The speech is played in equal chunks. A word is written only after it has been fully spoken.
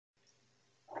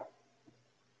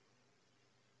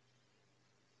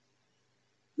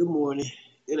Good morning,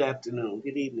 good afternoon,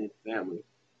 good evening, family.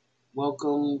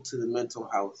 Welcome to the Mental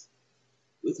House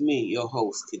with me, your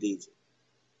host, Khadija.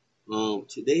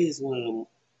 Today is one of the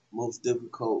most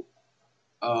difficult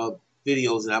uh,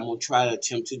 videos that I'm gonna try to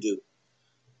attempt to do,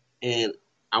 and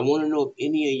I want to know if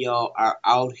any of y'all are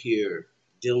out here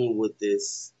dealing with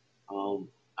this.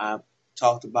 I've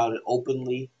talked about it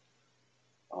openly,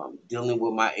 dealing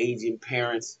with my aging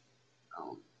parents,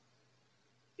 um,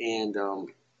 and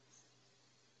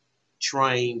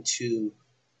trying to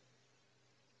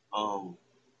um,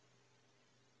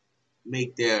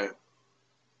 make their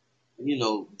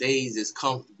days as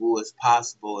comfortable as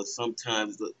possible, and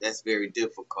sometimes that's very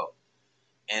difficult.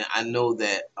 And I know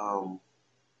that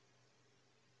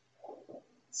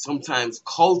sometimes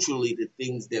culturally, the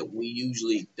things that we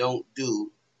usually don't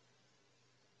do,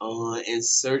 in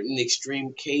certain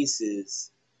extreme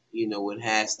cases, it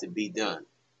has to be done.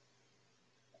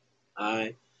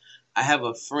 I I have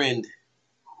a friend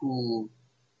whose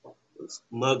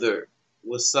mother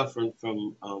was suffering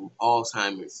from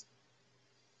Alzheimer's,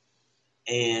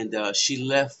 and she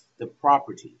left the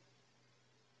property,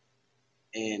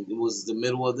 and it was the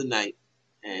middle of the night,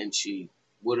 and she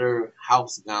with her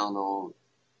house gown on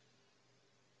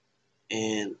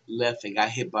and left and got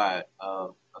hit by a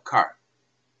car.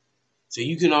 So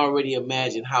you can already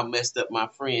imagine how messed up my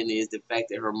friend is. The fact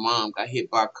that her mom got hit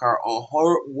by a car on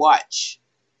her watch,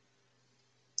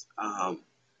 um,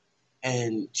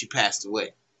 and she passed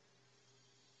away.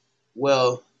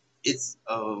 Well, it's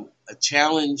a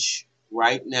challenge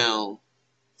right now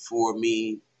for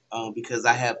me because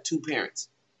I have two parents,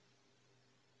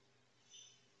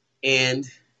 and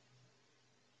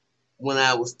when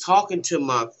I was talking to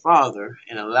my father,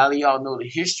 and a lot of y'all know the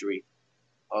history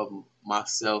of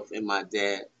myself and my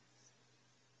dad,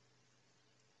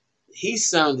 he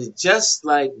sounded just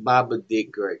like Baba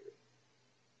Dick Gregory.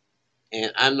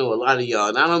 And I know a lot of y'all,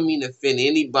 and I don't mean to offend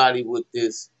anybody with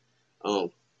this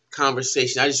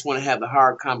conversation. I just want to have a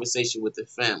hard conversation with the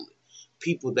family,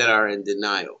 people that are in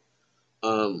denial.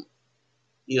 Um,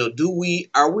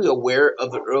 are we aware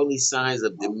of the early signs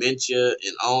of dementia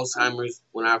and Alzheimer's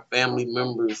when our family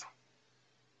members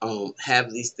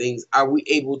have these things? Are we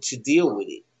able to deal with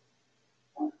it?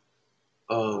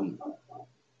 Um,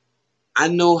 I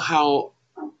know how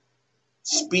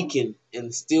speaking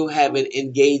and still having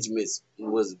engagements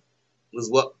was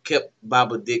what kept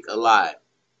Baba Dick alive.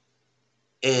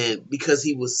 And because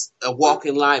he was a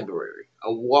walking library,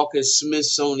 a walking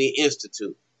Smithsonian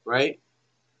Institute, right?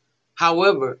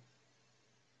 However,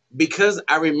 because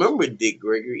I remember Dick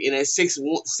Gregory, and at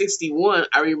 61,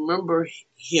 I remember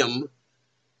him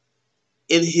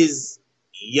in his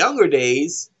younger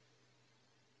days,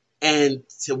 and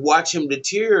to watch him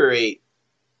deteriorate,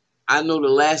 I know the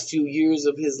last few years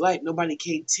of his life, nobody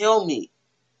can tell me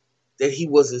that he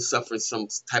wasn't suffering some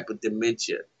type of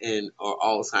dementia or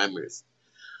Alzheimer's.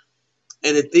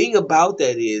 And the thing about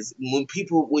that is, when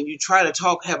you try to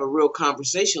talk, have a real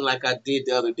conversation like I did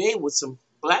the other day with some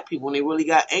black people, and they really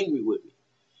got angry with me.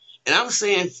 And I'm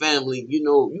saying, family,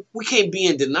 we can't be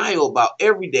in denial about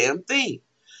every damn thing.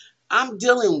 I'm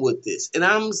dealing with this, and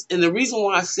the reason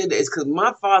why I said that is because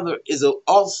my father is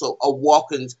also a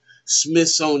walking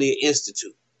Smithsonian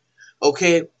Institute.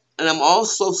 Okay, and I'm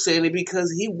also saying it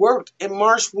because he worked and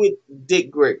marched with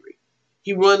Dick Gregory.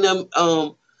 He run them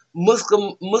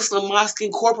Muslim Mosque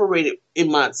Incorporated in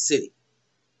my city.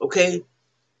 Okay,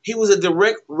 he was a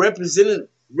direct representative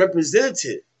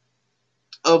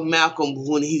of Malcolm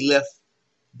when he left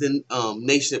the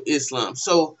Nation of Islam.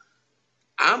 So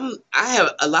I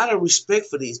have a lot of respect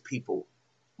for these people,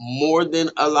 more than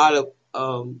a lot of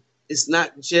it's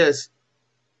not just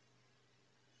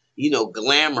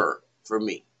glamour for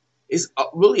me. It's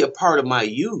really a part of my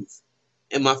youth,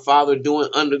 and my father doing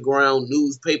underground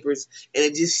newspapers, and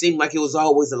it just seemed like it was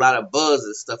always a lot of buzz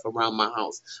and stuff around my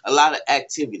house, a lot of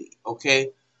activity. Okay,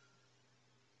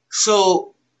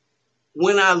 so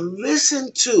when I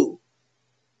listened to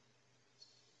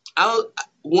I,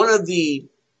 one of the,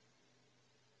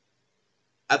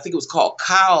 I think it was called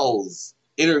Cows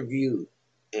interview.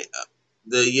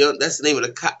 That's the name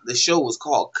of the show was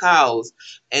called Cows,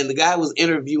 and the guy was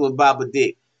interviewing Baba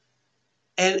Dick,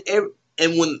 and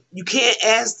when you can't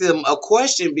ask them a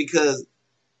question because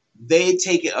they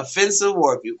take it offensive,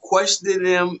 or if you question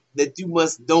them, that you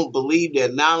don't believe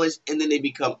their knowledge, and then they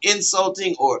become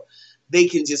insulting, or they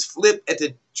can just flip at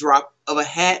the drop of a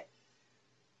hat.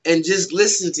 And just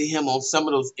listen to him on some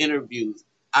of those interviews,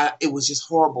 it was just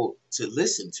horrible to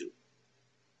listen to.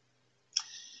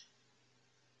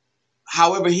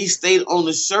 However, he stayed on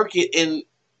the circuit, and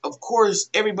of course,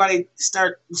 everybody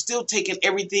still taking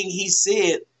everything he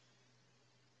said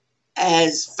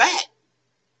as fact.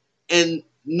 And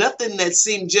nothing that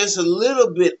seemed just a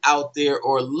little bit out there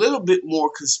or a little bit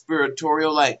more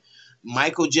conspiratorial, like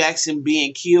Michael Jackson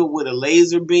being killed with a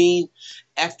laser beam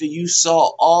after you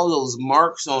saw all those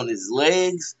marks on his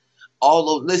legs.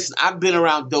 Listen, I've been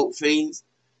around dope fiends,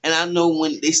 and I know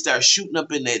when they start shooting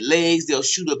up in their legs, they'll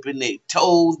shoot up in their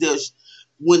toes.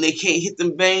 When they can't hit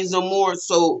them veins no more,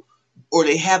 or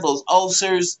they have those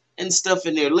ulcers and stuff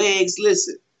in their legs.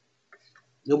 Listen,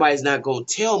 nobody's not gonna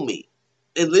tell me.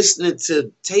 And listening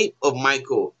to tape of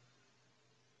Michael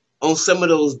on some of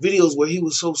those videos where he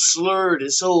was so slurred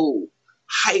and so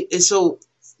hyped and so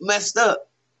messed up,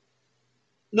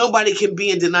 nobody can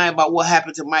be in denial about what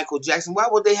happened to Michael Jackson. Why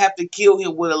would they have to kill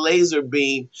him with a laser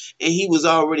beam and he was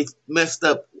already messed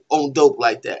up on dope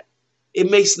like that?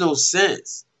 It makes no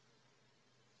sense.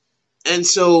 And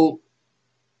so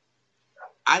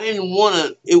I didn't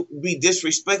want to be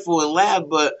disrespectful and laugh,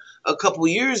 but a couple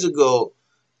years ago,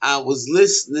 I was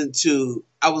listening to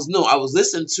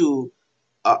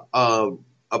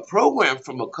a program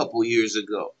from a couple years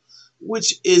ago,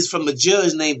 which is from a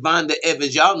judge named Vonda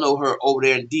Evans. Y'all know her over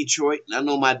there in Detroit. And I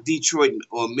know my Detroit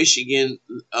or Michigan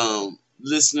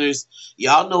listeners,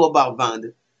 y'all know about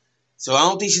Vonda. So I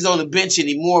don't think she's on the bench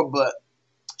anymore, but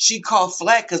she called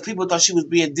flack because people thought she was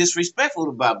being disrespectful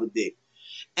to Baba Dick.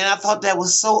 And I thought that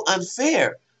was so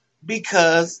unfair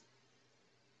because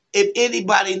if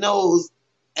anybody knows,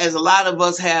 as a lot of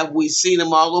us have, we've seen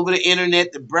them all over the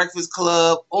internet, the Breakfast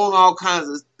Club, on all kinds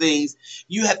of things.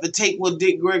 You have to take what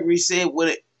Dick Gregory said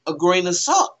with a grain of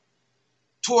salt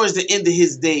towards the end of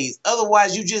his days.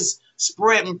 Otherwise, you just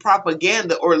spreading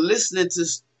propaganda or listening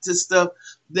to stuff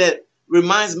that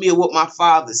reminds me of what my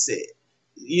father said.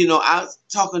 You know, I was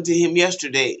talking to him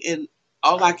yesterday, and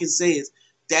all I can say is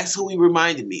that's who he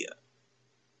reminded me of.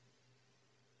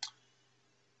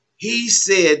 He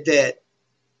said that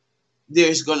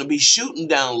there's going to be shooting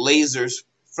down lasers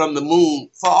from the moon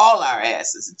for all our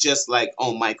asses, just like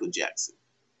on Michael Jackson,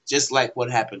 just like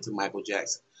what happened to Michael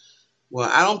Jackson. Well,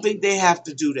 I don't think they have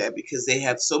to do that because they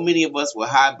have so many of us with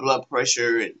high blood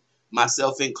pressure, and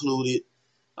myself included.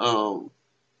 Thank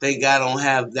God I don't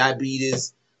have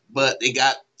diabetes, but they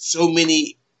got so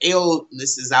many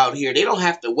illnesses out here. They don't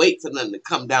have to wait for them to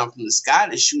come down from the sky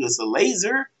to shoot us a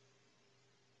laser.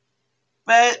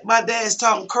 But my dad's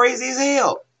talking crazy as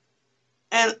hell.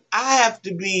 And I have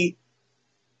to be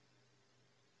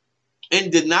in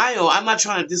denial. I'm not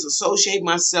trying to disassociate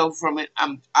myself from it.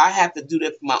 I have to do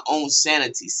that for my own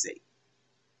sanity's sake.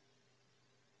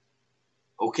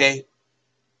 Okay?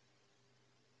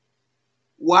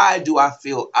 Why do I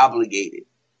feel obligated?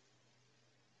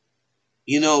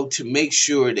 You know, to make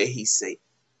sure that he's safe.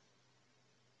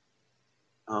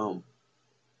 A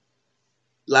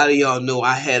lot of y'all know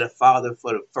I had a father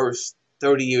for the first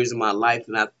 30 years of my life,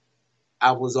 and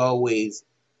I was always,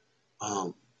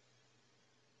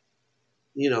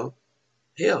 you know,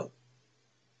 hell,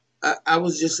 I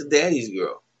was just a daddy's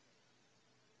girl.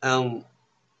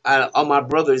 All my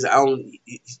brothers,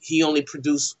 he only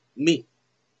produced me.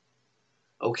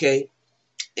 Okay,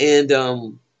 and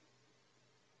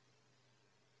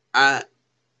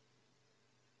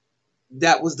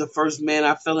that was the first man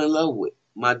I fell in love with,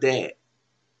 my dad.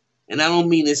 And I don't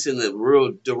mean this in a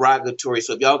real derogatory.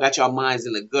 So if y'all got your minds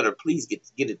in the gutter, please get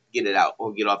it out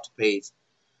or get off the page.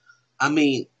 I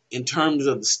mean, in terms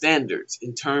of the standards,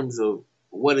 in terms of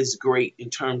what is great, in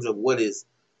terms of what is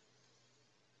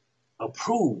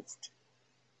approved,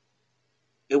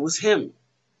 it was him.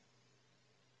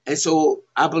 And so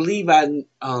I believe I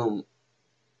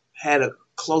had a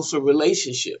closer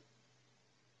relationship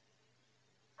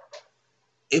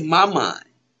in my mind.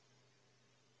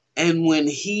 And when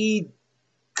he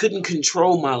couldn't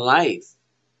control my life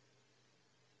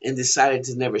and decided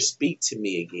to never speak to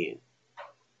me again,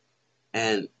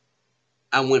 and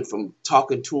I went from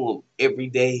talking to him every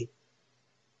day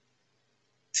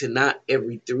to not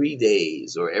every 3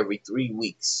 days or every 3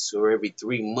 weeks or every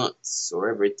 3 months or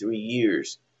every 3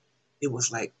 years. It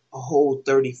was like a whole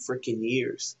 30 freaking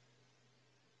years.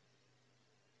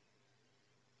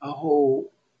 You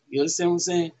understand what I'm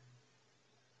saying?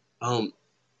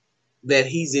 That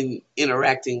he's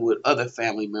interacting with other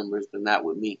family members, but not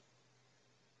with me.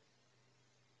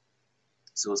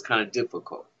 So it's kind of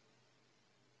difficult.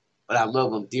 But I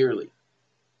love him dearly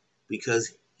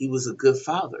because he was a good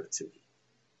father to me.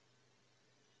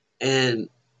 And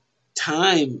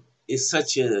time is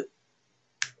such a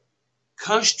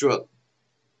construct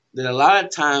that a lot of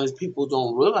times people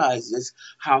don't realize just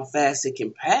how fast it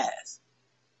can pass.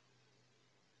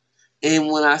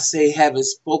 And when I say having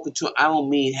spoken to him, I don't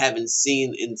mean having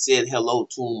seen and said hello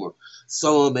to him or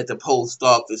saw him at the post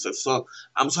office or so.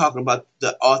 I'm talking about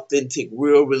the authentic,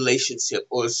 real relationship,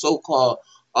 or so-called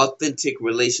authentic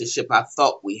relationship I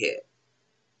thought we had.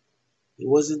 It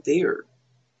wasn't there.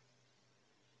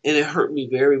 And it hurt me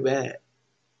very bad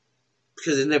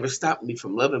because it never stopped me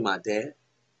from loving my dad.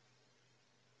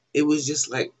 It was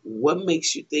just like, what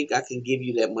makes you think I can give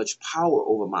you that much power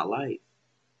over my life?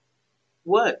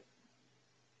 What?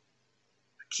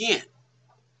 I can't.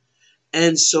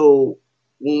 And so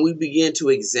when we began to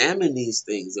examine these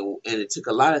things, and it took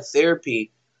a lot of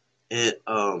therapy, and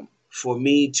for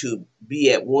me to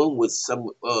be at one with some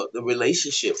the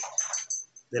relationship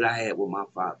that I had with my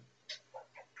father.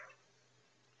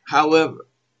 However,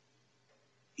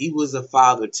 he was a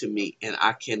father to me, and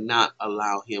I cannot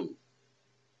allow him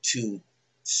to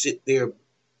sit there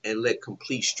and let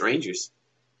complete strangers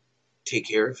take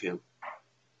care of him.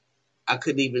 I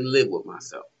couldn't even live with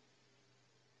myself.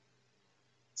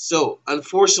 So,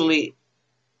 unfortunately,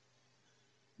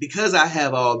 because I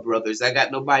have all brothers, I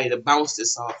got nobody to bounce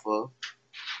this off of.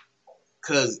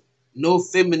 Because no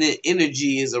feminine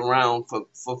energy is around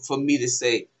for me to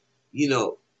say, you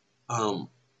know,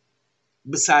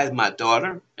 besides my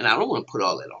daughter. And I don't want to put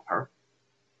all that on her.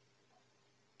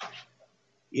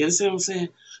 You understand what I'm saying?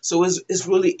 So it's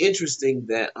really interesting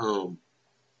that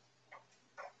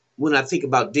when I think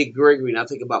about Dick Gregory and I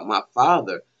think about my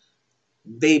father,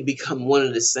 they become one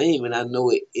and the same. And I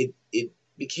know it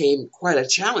became quite a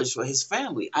challenge for his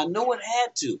family. I know it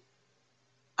had to.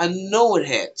 I know it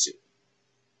had to.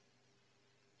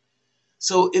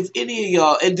 So if any of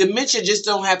y'all, and dementia just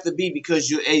don't have to be because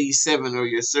you're 87 or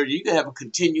you're 30. You can have a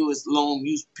continuous long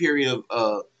use period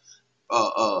of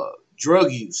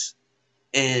drug use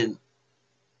and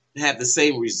have the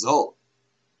same result.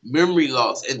 Memory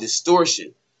loss and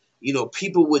distortion. You know,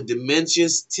 people with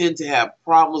dementias tend to have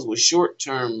problems with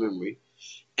short-term memory,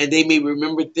 and they may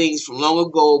remember things from long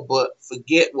ago but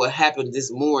forget what happened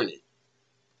this morning.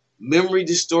 Memory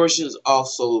distortions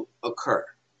also occur.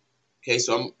 Okay,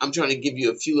 so I'm trying to give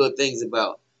you a few other things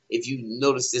about if you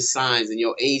notice these signs in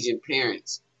your aging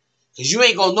parents. Because you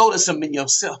ain't going to notice them in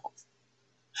yourself.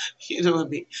 You know what I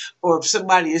mean? Or if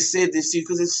somebody has said this to you,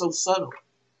 because it's so subtle.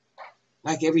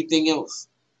 Like everything else.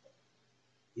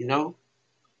 You know?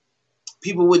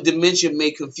 People with dementia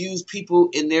may confuse people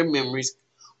in their memories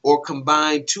or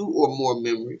combine two or more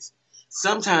memories.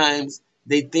 Sometimes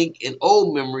they think an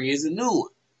old memory is a new one.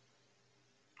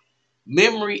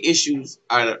 Memory issues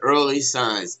are the early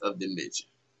signs of dementia.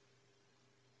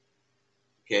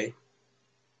 Okay?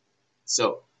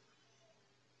 So,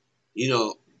 you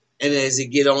know, and as it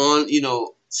get on, you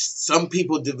know, some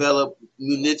people develop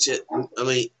dementia,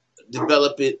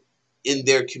 develop it in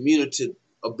their community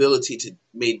ability to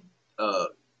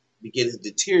begin to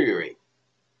deteriorate.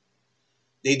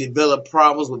 They develop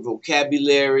problems with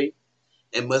vocabulary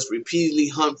and must repeatedly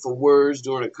hunt for words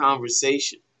during a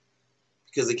conversation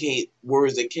because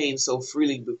words that came so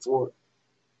freely before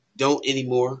don't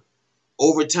anymore.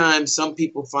 Over time, some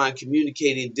people find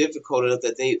communicating difficult enough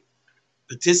that they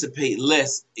participate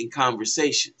less in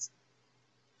conversations.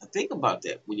 Now think about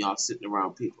that when y'all sitting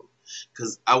around people.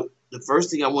 Because the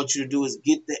first thing I want you to do is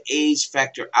get the age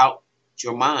factor out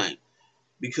your mind.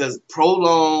 Because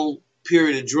prolonged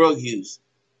period of drug use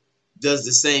does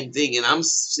the same thing. And I'm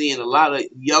seeing a lot of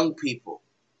younger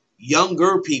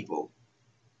people,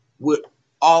 with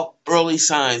all early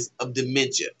signs of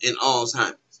dementia and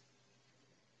Alzheimer's.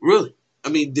 Really. I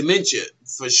mean, dementia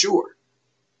for sure.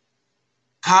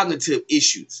 Cognitive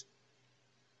issues.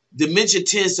 Dementia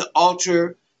tends to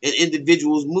alter an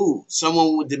individual's mood.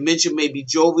 Someone with dementia may be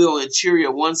jovial and cheery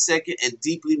at 1 second and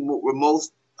deeply remote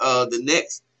the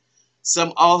next.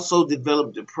 Some also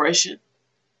develop depression.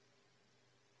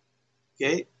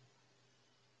 Okay.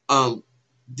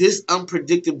 This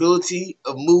unpredictability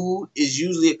of mood is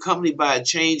usually accompanied by a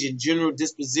change in general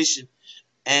disposition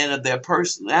and of their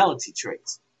personality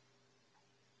traits.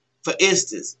 For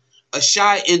instance, a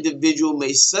shy individual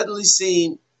may suddenly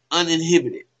seem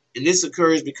uninhibited, and this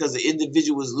occurs because the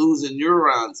individual is losing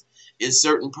neurons in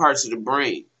certain parts of the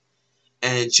brain,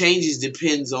 and changes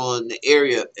depends on the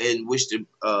area in which the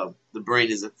brain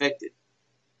is affected.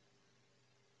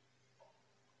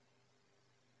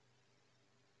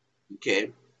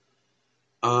 Okay,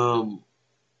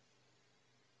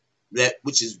 that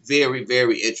which is very,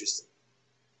 very interesting,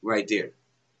 right there.